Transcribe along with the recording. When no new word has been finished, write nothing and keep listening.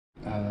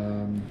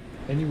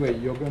Anyway,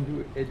 you're going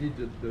to edit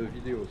the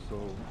video so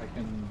I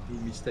can do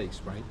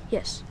mistakes, right?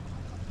 Yes.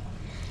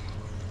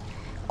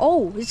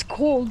 Oh, it's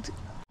cold.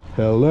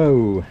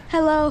 Hello.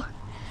 Hello.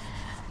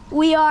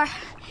 We are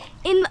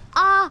in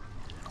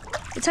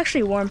it's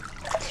actually warm.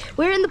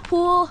 We're in the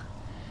pool,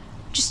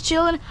 just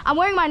chilling. I'm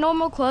wearing my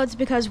normal clothes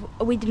because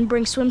we didn't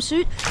bring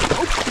swimsuit.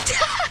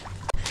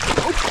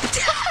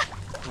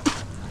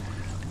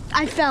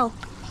 I fell.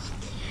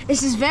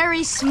 This is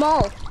very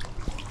small.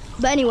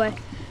 But anyway,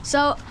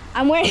 so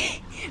I'm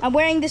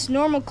wearing this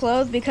normal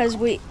clothes because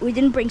we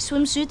didn't bring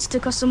swimsuits to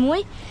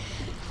KOH.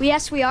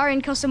 Yes, we are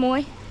in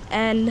KOH,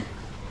 and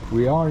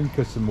we are in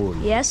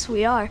KOH. Yes,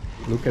 we are.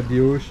 Look at the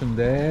ocean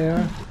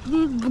there.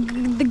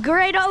 The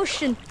great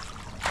ocean.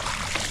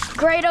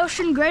 Great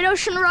ocean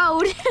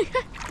road.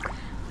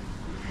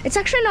 It's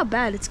actually not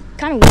bad. It's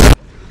kind of weird.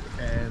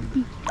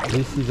 And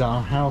this is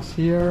our house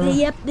here.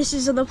 Yep, this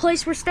is the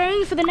place we're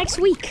staying for the next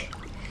week.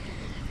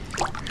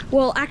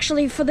 Well,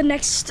 actually for the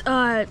next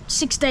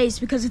 6 days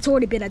because it's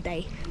already been a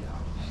day.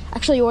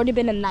 Actually, already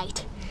been a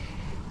night.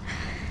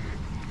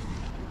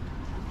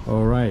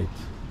 All right.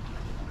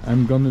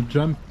 I'm gonna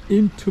jump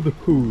into the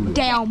pool.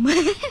 Damn.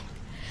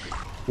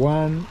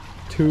 1,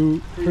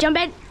 2, 3. Jump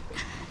in.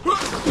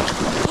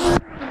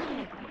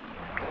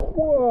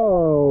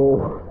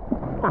 Whoa!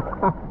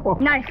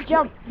 Nice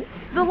jump.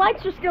 The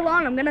lights are still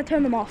on. I'm gonna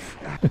turn them off.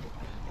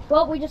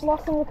 Well, we just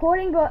lost the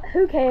recording, but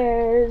who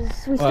cares?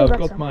 We still I've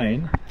got some.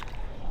 mine.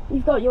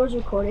 You've got yours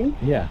recording.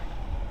 Yeah.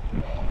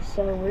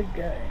 So we're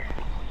good.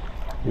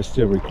 You're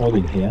still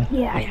recording here?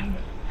 Yeah, I am.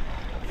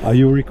 Are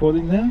you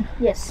recording now?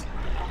 Yes.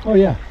 Oh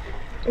yeah.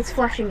 It's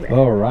flashing red.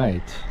 All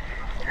right.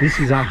 This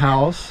is our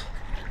house.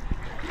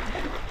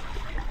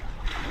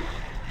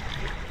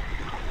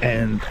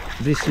 And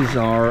this is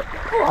our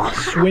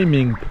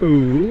swimming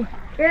pool.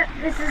 Yeah,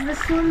 this is the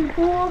swimming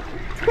pool.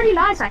 It's pretty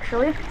nice,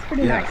 actually. It's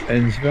pretty nice.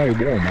 And it's very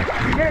warm,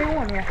 actually. It's very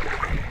warm, yeah.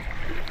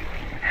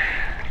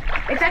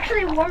 It's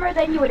actually warmer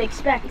than you would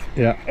expect.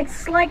 Yeah.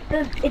 It's like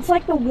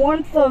the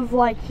warmth of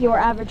like your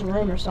average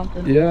room or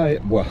something. Yeah,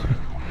 well,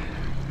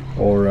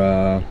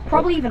 or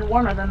probably even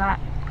warmer than that.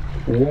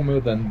 Warmer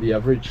than the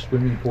average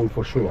swimming pool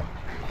for sure.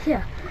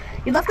 Yeah.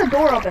 You left the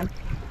door open.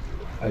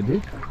 I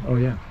did? Oh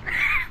yeah.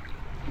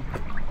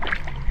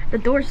 The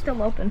door's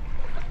still open.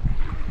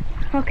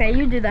 Okay,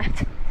 you do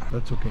that.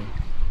 That's okay.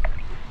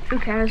 Who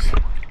cares?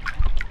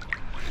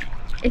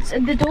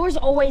 The door's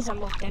always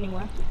unlocked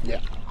anyway.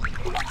 Yeah.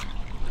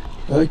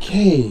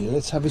 Okay,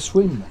 let's have a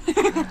swim.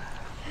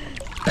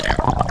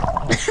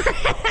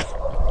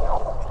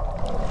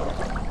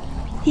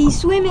 He's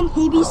swimming,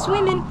 he be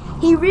swimming,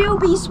 he real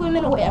be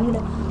swimming. Wait,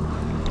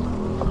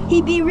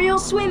 he be real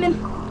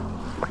swimming.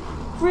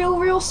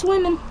 Real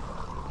swimming.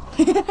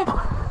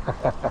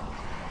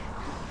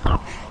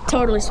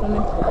 Totally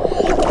swimming.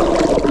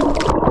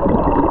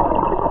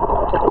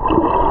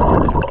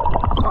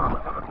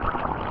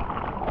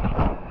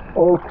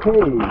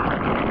 Okay.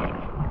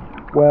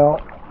 Well,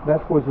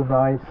 that was a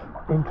nice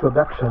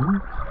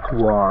introduction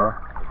to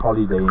our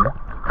holiday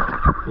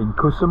in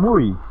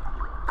KOH.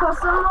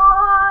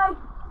 KOH!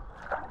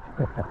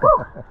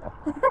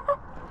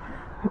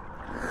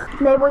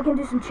 Maybe we can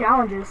do some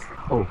challenges.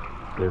 Oh,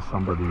 there's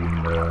somebody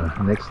in the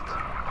next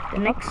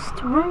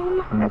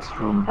room. Next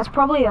room. That's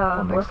probably a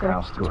The next worker.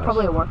 house to It's us.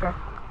 probably a worker.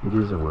 It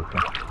is a worker.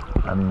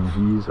 I mean,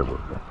 he is a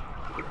worker.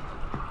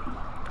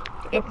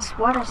 It's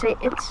what I say.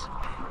 It's.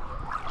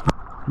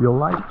 Your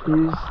light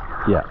is,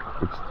 yeah,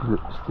 it's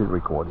still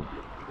recording.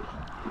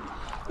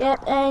 Yeah,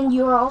 and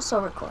you are also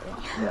recording.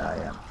 Yeah, I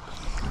am.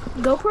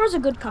 GoPro is a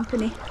good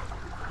company.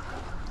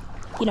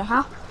 You know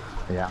how?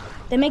 Yeah.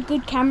 They make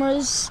good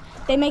cameras.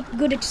 They make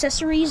good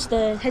accessories.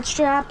 The head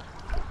strap.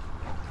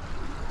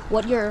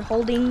 What you're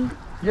holding.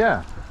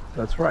 Yeah,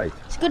 that's right.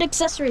 It's good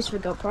accessories for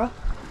GoPro.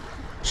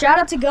 Shout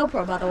out to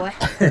GoPro, by the way.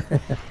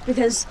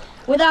 Because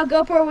without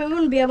GoPro, we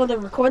wouldn't be able to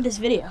record this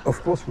video.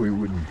 Of course we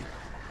wouldn't.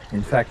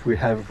 In fact, we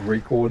are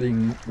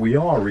recording 2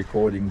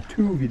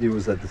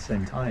 videos at the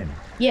same time.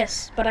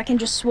 Yes, but I can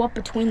just swap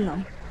between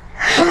them.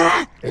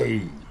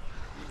 Hey.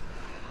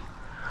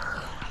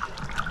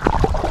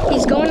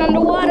 He's going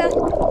underwater.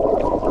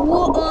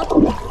 Water.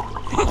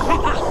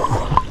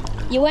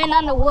 You went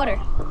underwater.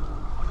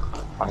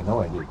 I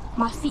know I did.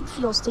 My feet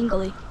feel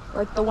tingly,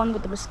 like the one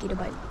with the mosquito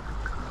bite.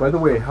 By the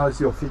way,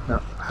 how's your feet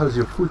now? How's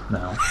your foot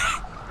now?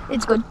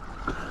 It's good.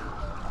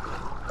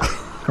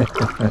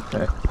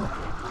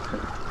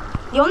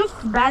 The only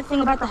bad thing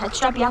about the head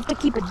strap, you have to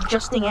keep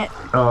adjusting it.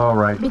 All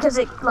right. Because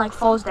it like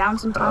falls down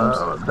sometimes.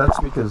 That's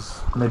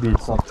because maybe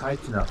it's not tight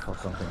enough or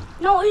something.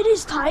 No, it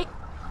is tight.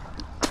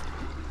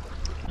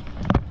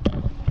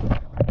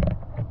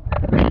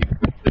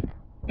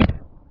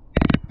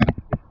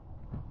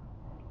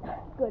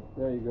 Good.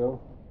 There you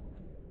go.